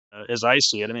force as I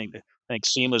see it. I mean, I think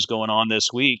SEMA's going on this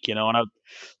week, and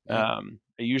I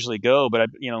usually go, but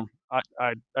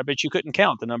I bet you couldn't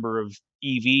count the number of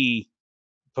EV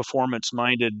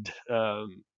performance-minded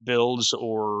builds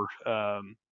or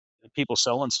people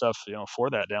selling stuff,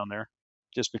 for that down there,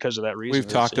 just because of that reason. We've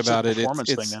talked about it's a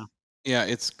performance thing now. Yeah,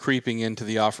 it's creeping into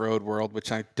the off-road world,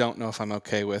 which I don't know if I'm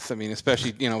okay with. I mean,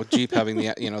 especially with Jeep having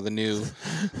the new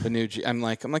Jeep. I'm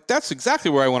like that's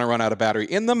exactly where I want to run out of battery,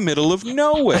 in the middle of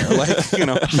nowhere.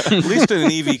 At least in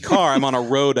an EV car, I'm on a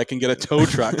road, I can get a tow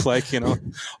truck.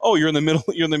 Oh, you're in the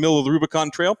middle of the Rubicon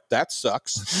Trail. That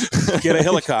sucks. Get a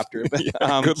helicopter. But,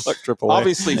 good luck, AAA.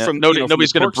 Obviously,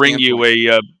 nobody's going to bring you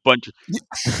a bunch.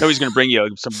 Nobody's going to bring you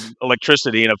some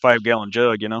electricity in a 5-gallon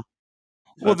jug.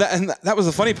 Well, that was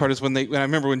the funny part is when I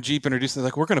remember when Jeep introduced it,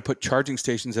 like, we're going to put charging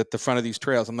stations at the front of these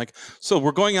trails. I'm like, so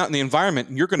we're going out in the environment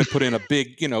and you're going to put in a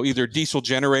big, either diesel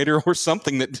generator or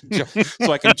something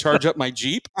so I can charge up my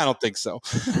Jeep? I don't think so.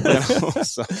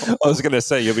 So. I was going to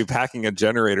say, you'll be packing a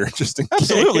generator just in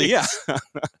Absolutely, case. Yeah.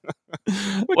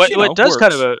 It does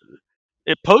works.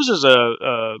 It poses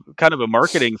a kind of a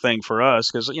marketing thing for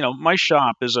us, because my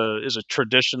shop is a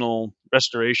traditional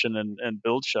restoration and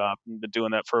build shop. I've been doing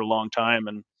that for a long time,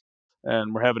 and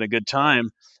we're having a good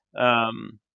time.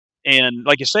 And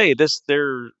like you say, there's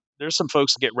some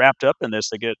folks that get wrapped up in this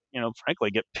that get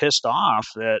frankly get pissed off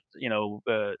at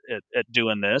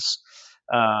doing this.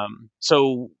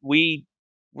 So we're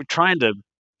trying to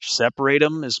separate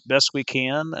them as best we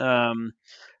can. From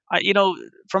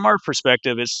our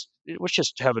perspective, we're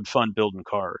just having fun building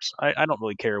cars. I don't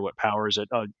really care what powers it.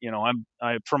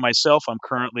 For myself, I'm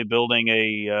currently building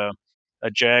a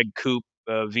Jag Coupe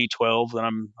V12 that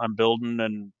I'm building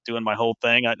and doing my whole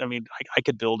thing. I mean, I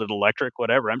could build it electric,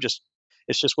 whatever.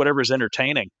 It's just whatever's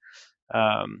entertaining.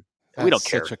 We don't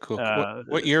care. Such a cool.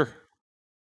 What year?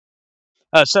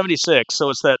 76.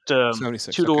 So it's that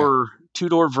 76,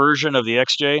 two-door version of the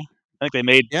XJ. I think they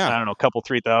made I don't know, a couple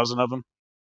 3,000 of them.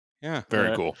 Yeah,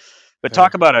 very cool. But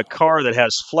talk about a car that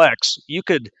has flex. You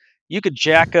could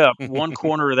jack up one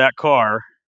corner of that car,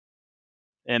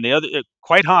 and the other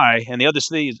quite high, and the other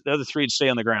three would stay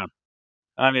on the ground.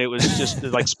 I mean, it was just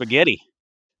like spaghetti.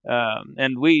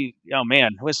 And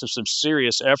with some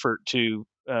serious effort to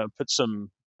put some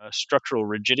structural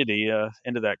rigidity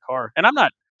into that car. And I'm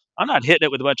not hitting it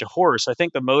with a bunch of horse. I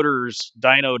think the motor's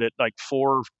dynoed at like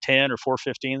 410 or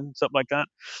 415, something like that.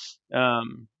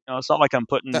 It's not like I'm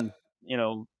putting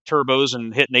turbos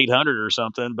and hitting 800 or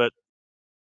something, but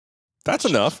that's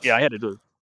enough. Yeah, I had to do it.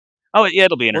 Oh, yeah,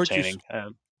 it'll be entertaining.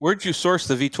 Where'd you source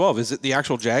the V12? Is it the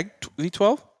actual Jag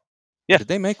V12? Yeah. Did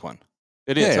they make one?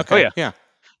 It is. Yeah. Okay. Oh, yeah.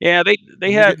 Yeah,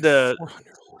 they had the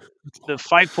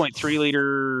 5.3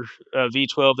 liter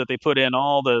V12 that they put in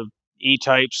all the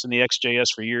E-types and the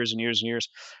XJS for years and years and years.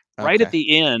 Okay. Right at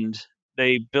the end,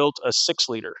 they built a 6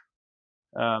 liter.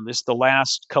 It's the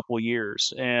last couple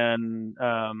years, and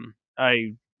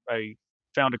I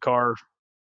found a car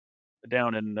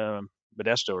down in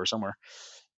Modesto or somewhere,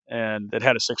 and it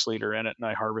had a 6 liter in it, and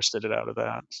I harvested it out of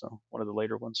that. So one of the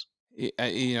later ones.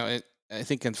 I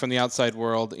think from the outside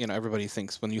world, everybody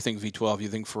thinks when you think V12, you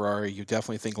think Ferrari, you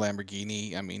definitely think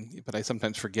Lamborghini. I mean, but I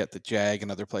sometimes forget that Jag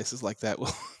and other places like that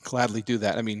will gladly do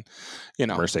that. I mean,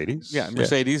 Mercedes. Yeah,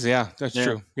 Mercedes. Yeah, that's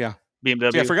true. Yeah.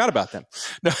 BMW. Yeah, I forgot about them.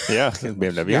 Yeah,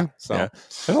 BMW. Yeah,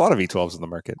 there's a lot of V12s in the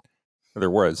market. Or there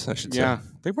was, I should say. Yeah,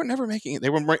 they weren't never making it. They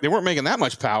weren't making that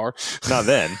much power. Not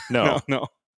then. No. No.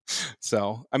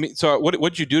 So I mean,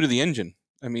 what'd you do to the engine?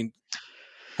 I mean,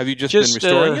 have you just been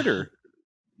restoring it, or?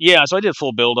 Yeah, so I did a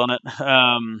full build on it,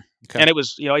 and it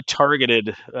was I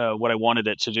targeted what I wanted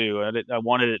it to do. I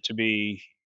wanted it to be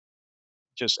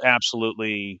just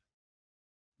absolutely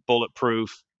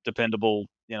bulletproof, dependable,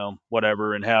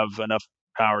 whatever, and have enough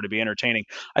power to be entertaining.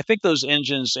 I think those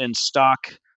engines in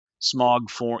stock smog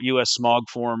form, U.S. smog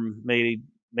form, made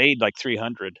like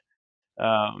 300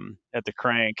 at the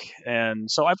crank, and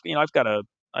so I've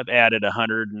added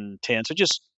 110. So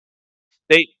just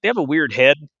they have a weird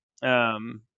head.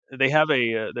 They have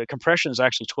the compression is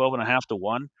actually 12.5 to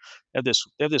 1. They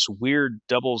have this weird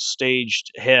double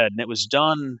staged head, and it was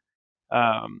done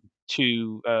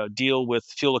to deal with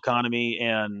fuel economy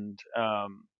and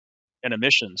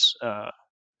emissions.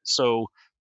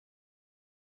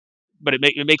 But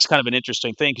it makes kind of an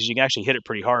interesting thing because you can actually hit it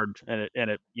pretty hard, and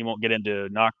you won't get into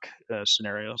knock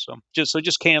scenario. So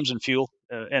just cams and fuel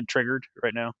and triggered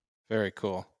right now. Very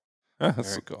cool.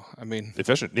 Very cool. I mean,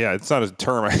 efficient. Yeah, it's not a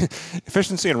term.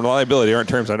 Efficiency and reliability aren't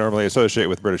terms I normally associate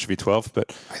with British V12,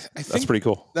 but I think that's pretty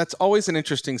cool. That's always an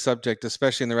interesting subject,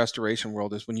 especially in the restoration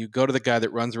world, is when you go to the guy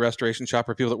that runs a restoration shop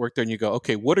or people that work there and you go,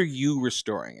 okay, what are you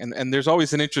restoring? And there's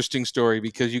always an interesting story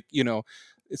because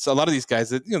it's a lot of these guys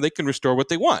that they can restore what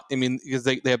they want. I mean, because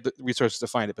they have the resources to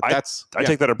find it. But I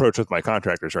take that approach with my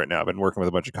contractors right now. I've been working with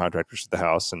a bunch of contractors at the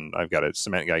house, and I've got a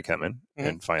cement guy coming,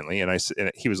 and finally, and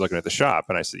he was looking at the shop,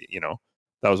 and I said,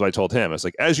 that was what I told him. I was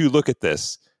like, as you look at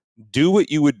this, do what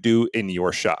you would do in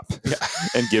your shop.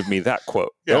 and give me that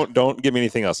quote. Don't give me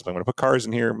anything else. If I'm going to put cars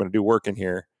in here, I'm going to do work in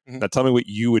here. Now tell me what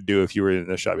you would do if you were in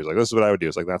the shop. He's like, this is what I would do.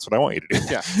 It's like, that's what I want you to do.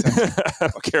 Yeah. I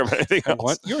don't care about anything else. I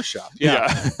want your shop.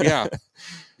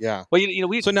 Yeah. Well,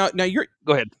 so now you're,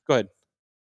 go ahead.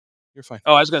 You're fine.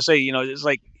 Oh, I was going to say, it's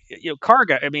like, car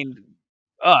guy, I mean,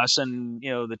 us and,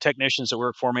 the technicians that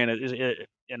work for me and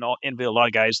a lot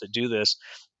of guys that do this,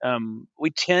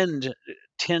 we tend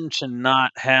to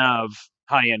not have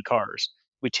high-end cars.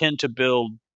 We tend to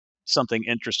build something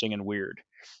interesting and weird.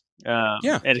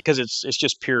 And because it's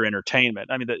just pure entertainment.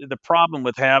 I mean, the problem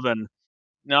with having,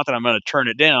 not that I'm going to turn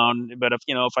it down, but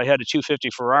if I had a 250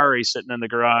 Ferrari sitting in the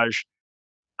garage,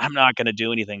 I'm not going to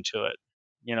do anything to it.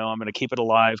 I'm going to keep it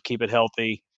alive, keep it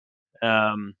healthy,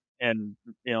 and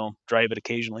drive it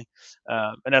occasionally,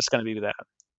 and that's going to be that.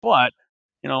 But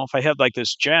if I have like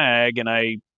this Jag and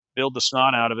I build the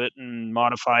snot out of it and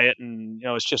modify it, and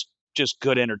it's just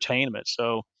good entertainment.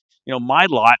 So my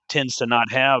lot tends to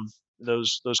not have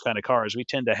those kind of cars. We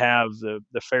tend to have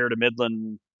the fair to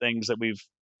midland things that we've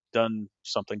done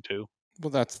something to.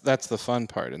 Well, that's the fun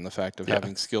part, and the fact of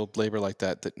having skilled labor like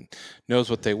that knows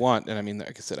what they want. And I mean,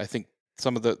 like I said, I think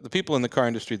some of the people in the car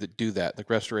industry that do that, like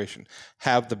restoration,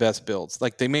 have the best builds.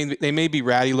 Like they may be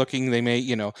ratty looking, they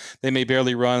may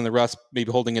barely run, and the rust may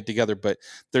be holding it together, but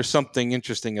there's something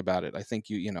interesting about it. I think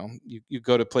you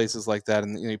go to places like that,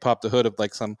 and you pop the hood of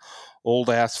like some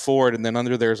old ass Ford, and then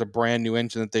under there's a brand new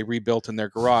engine that they rebuilt in their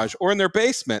garage or in their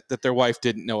basement that their wife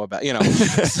didn't know about.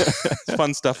 It's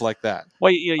fun stuff like that.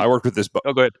 Well, I worked with this.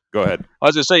 Oh, go ahead. Go ahead. I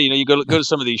was gonna say, you go to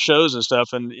some of these shows and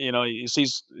stuff, and you see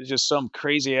just some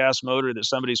crazy ass motor that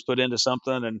somebody's put into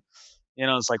something, and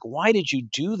it's like, why did you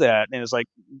do that? And it's like,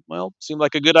 well, seemed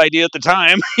like a good idea at the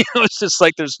time. It's just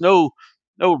like there's no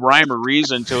rhyme or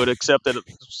reason to it except that it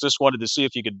just wanted to see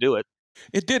if you could do it.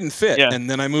 It didn't fit, and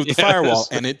then I moved the firewall,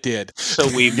 and it did. So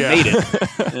we made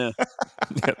it.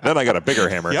 Then I got a bigger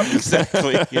hammer. Yep,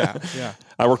 exactly. Yeah.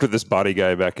 I worked with this body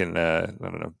guy back in, I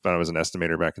don't know, I was an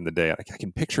estimator back in the day. I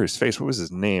can picture his face. What was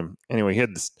his name? Anyway, he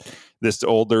had this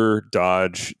older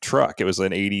Dodge truck. It was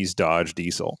an 80s Dodge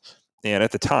diesel. And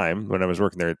at the time when I was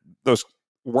working there, those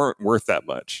weren't worth that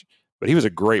much. But he was a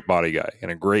great body guy and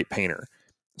a great painter.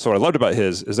 So what I loved about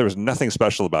his is there was nothing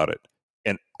special about it.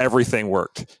 And everything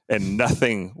worked, and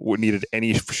nothing needed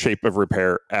any shape of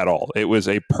repair at all. It was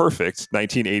a perfect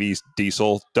 1980s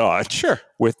diesel Dodge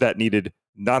with that needed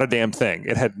not a damn thing.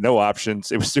 It had no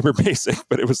options. It was super basic,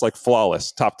 but it was like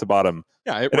flawless, top to bottom.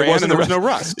 Yeah, it ran and there was no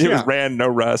rust. It ran, no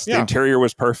rust. Yeah. The interior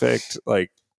was perfect.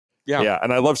 Yeah.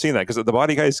 And I love seeing that because the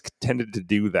body guys tended to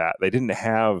do that. They didn't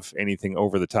have anything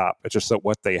over the top. It's just that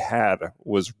what they had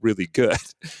was really good.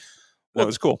 That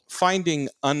was cool. Finding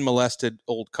unmolested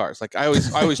old cars. Like I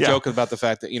always joke about the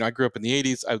fact that, I grew up in the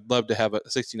 80s. I'd love to have a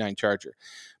 69 Charger.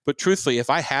 But truthfully, if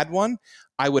I had one,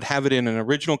 I would have it in an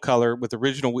original color with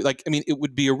original, it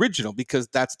would be original because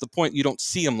that's the point. You don't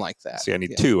see them like that. See, I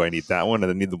need two. I need that one,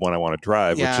 and I need the one I want to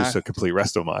drive, which is a complete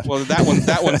resto mod. Well, that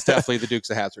one's definitely the Dukes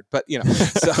of Hazzard. But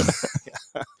so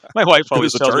my wife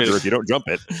always tells me if you don't jump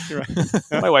it.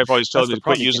 My wife always tells me to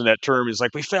quit using that term. It's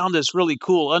like, we found this really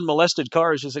cool unmolested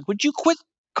car. She's like, would you quit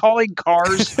calling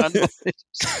cars unmolested?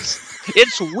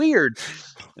 It's weird.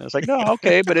 And it's like, no,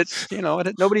 okay, but it's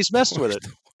nobody's messed with it.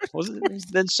 Well,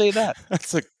 then say that.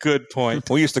 That's a good point.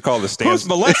 We used to call the Who's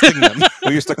molesting them?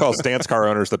 We used to call stance car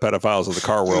owners the pedophiles of the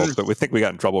car world, but we think we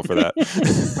got in trouble for that.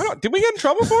 Did we get in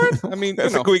trouble for it? I mean, I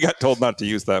think we got told not to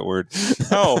use that word.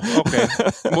 Oh, okay.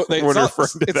 Well,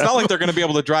 it's not like they're going to be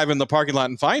able to drive in the parking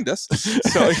lot and find us.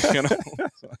 So you got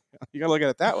to look at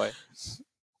it that way.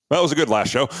 Well, that was a good last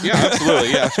show. Yeah,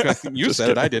 absolutely. Yeah, you said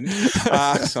it. I didn't.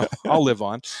 So I'll live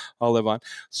on.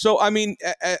 So, I mean,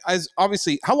 as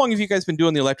obviously, how long have you guys been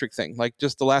doing the electric thing? Like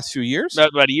just the last few years?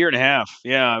 About a year and a half.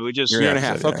 Yeah, we just year and a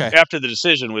half. Okay. After the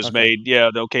decision was made,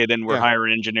 then we're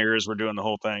hiring engineers. We're doing the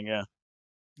whole thing. Yeah.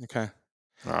 Okay.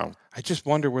 Wow. I just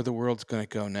wonder where the world's going to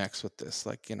go next with this.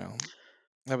 Like,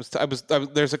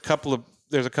 there's a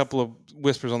couple of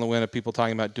whispers on the wind of people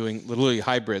talking about doing literally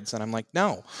hybrids, and I'm like,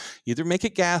 no, either make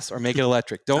it gas or make it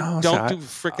electric. Don't do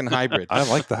freaking hybrid. I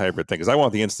like the hybrid thing because I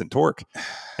want the instant torque,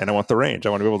 and I want the range. I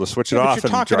want to be able to switch it off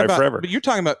and drive forever. But you're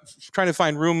talking about trying to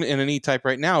find room in an E-Type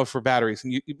right now for batteries,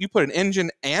 and you put an engine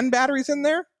and batteries in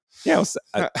there. Yeah,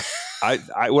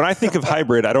 I when I think of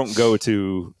hybrid, I don't go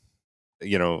to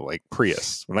like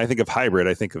Prius. When I think of hybrid,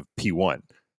 I think of P1.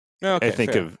 Okay, I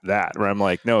think of that where I'm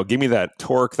like, no, give me that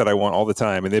torque that I want all the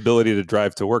time and the ability to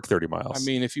drive to work 30 miles. I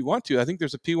mean, if you want to, I think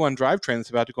there's a P1 drivetrain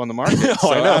that's about to go on the market.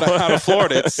 Out of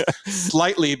Florida, it's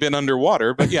slightly been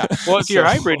underwater, but yeah. Well, if you're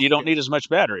hybrid, you don't need as much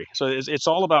battery. So it's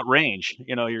all about range.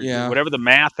 Whatever the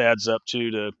math adds up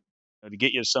to to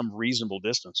get you some reasonable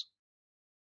distance.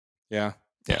 Yeah.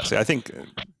 See, I think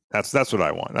that's what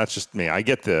I want. That's just me. I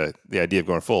get the idea of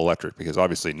going full electric because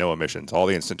obviously no emissions, all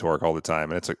the instant torque all the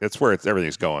time, and it's where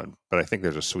everything's going. But I think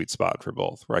there's a sweet spot for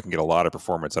both, where I can get a lot of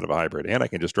performance out of a hybrid, and I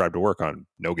can just drive to work on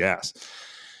no gas.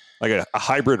 Like a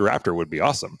hybrid Raptor would be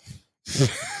awesome.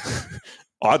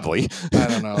 Oddly, I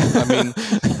don't know. I mean,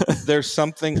 there's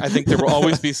something. I think there will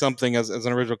always be something as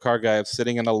an original car guy of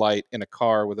sitting in a light in a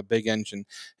car with a big engine,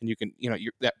 and you can,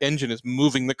 that engine is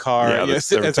moving the car. Yeah,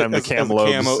 every time the cam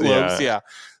lobes. Yeah.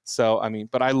 So I mean,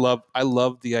 but I love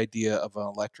the idea of an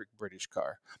electric British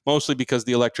car, mostly because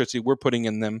the electricity we're putting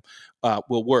in them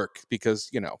will work because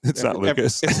it's not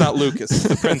Lucas. It's not Lucas. It's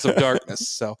the Prince of Darkness.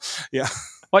 So yeah.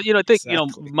 Well, I think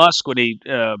Musk, when he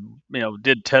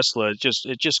did Tesla, it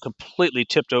just completely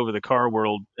tipped over the car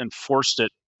world and forced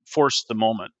the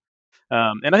moment.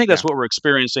 And I think that's what we're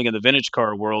experiencing in the vintage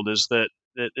car world is that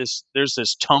there's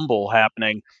this tumble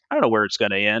happening. I don't know where it's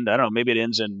going to end. I don't know. Maybe it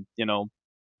ends in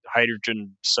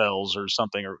hydrogen cells or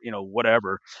something, or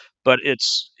whatever. But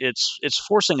it's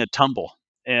forcing a tumble,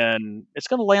 and it's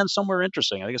going to land somewhere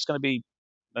interesting. I think it's going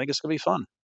to be fun.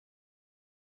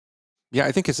 Yeah,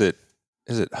 I think is it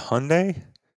Hyundai?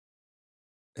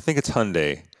 I think it's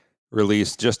Hyundai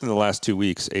released just in the last 2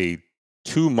 weeks a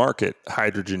to-market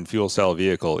hydrogen fuel cell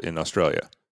vehicle in Australia.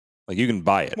 Like you can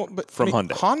buy it from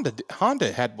Hyundai.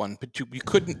 Honda had one, but you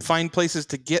couldn't find places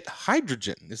to get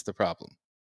hydrogen. Is the problem?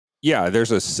 Yeah,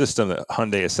 there's a system that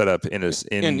Hyundai has set up in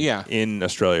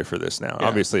Australia for this now. Yeah.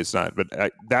 Obviously, it's not, but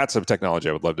that's a technology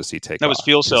I would love to see take off. That was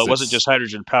fuel cell. It wasn't just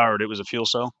hydrogen powered. It was a fuel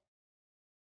cell.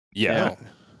 Yeah.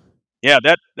 Yeah,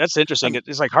 that's interesting.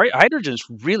 It's like hydrogen's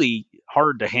really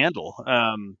hard to handle.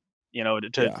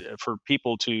 For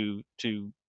people to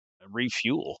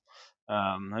refuel.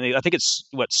 I think it's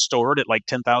stored at like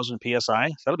 10,000 psi.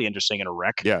 So that'll be interesting in a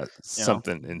wreck. Yeah,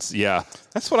 something. Yeah,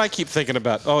 that's what I keep thinking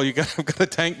about. Oh, I've got a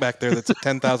tank back there that's at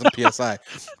 10,000 psi.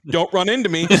 Don't run into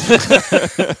me.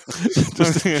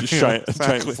 just giant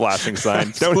flashing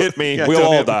sign. Don't hit me. Yeah, we'll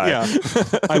all die. Yeah.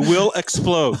 I will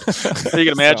explode. You can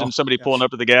imagine somebody pulling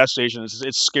up at the gas station.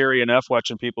 It's scary enough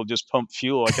watching people just pump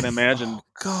fuel. I can imagine. Oh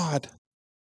God.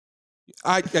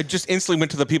 I just instantly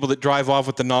went to the people that drive off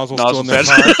with the nozzle still in their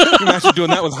car. Imagine doing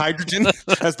that with hydrogen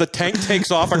as the tank takes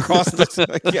off across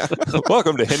the. Yeah.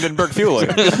 Welcome to Hindenburg Fueling.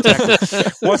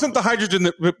 Exactly. Wasn't the hydrogen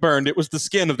that burned? It was the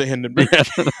skin of the Hindenburg.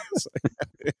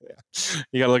 Yeah.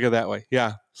 You got to look at it that way.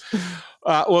 Yeah.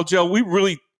 Well, Joe, we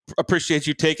really appreciate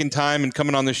you taking time and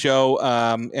coming on the show.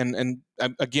 And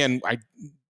again, I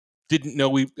didn't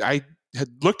know I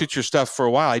had looked at your stuff for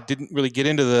a while. I didn't really get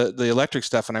into the electric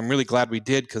stuff, and I'm really glad we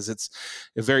did because it's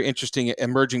a very interesting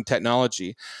emerging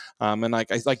technology. And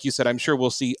like you said, I'm sure we'll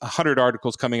see 100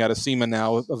 articles coming out of SEMA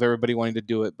now of everybody wanting to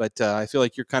do it. But I feel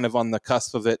like you're kind of on the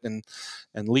cusp of it and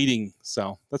leading.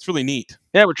 So that's really neat.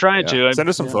 Yeah, we're trying to. Send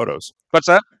us some photos. What's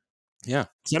that? Yeah.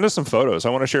 Send us some photos. I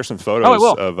want to share some photos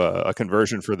of a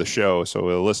conversion for the show. So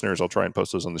the listeners, I'll try and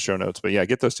post those on the show notes. But yeah,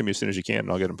 get those to me as soon as you can, and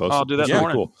I'll get them posted. I'll do that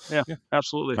tomorrow. Cool. Yeah,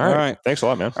 absolutely. All right. Thanks a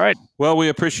lot, man. All right. Well, we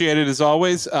appreciate it as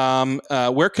always.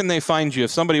 Where can they find you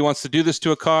if somebody wants to do this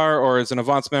to a car or as an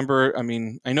Avance member? I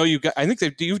mean, I know you've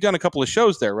done a couple of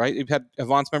shows there, right? You've had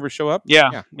Avance members show up.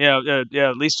 Yeah.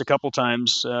 At least a couple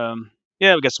times.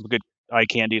 We got some good eye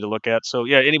candy to look at. So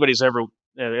yeah, anybody's ever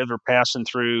passing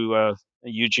through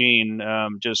Eugene,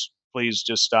 please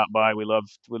stop by. We love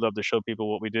to show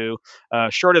people what we do.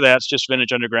 Short of that, it's just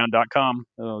vintageunderground.com.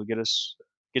 It'll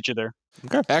get you there.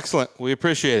 Okay. Excellent. We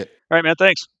appreciate it. All right, man.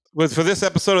 Thanks. For this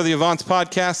episode of the Avance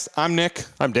Podcast, I'm Nick.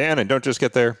 I'm Dan, and don't just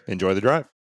get there. Enjoy the drive.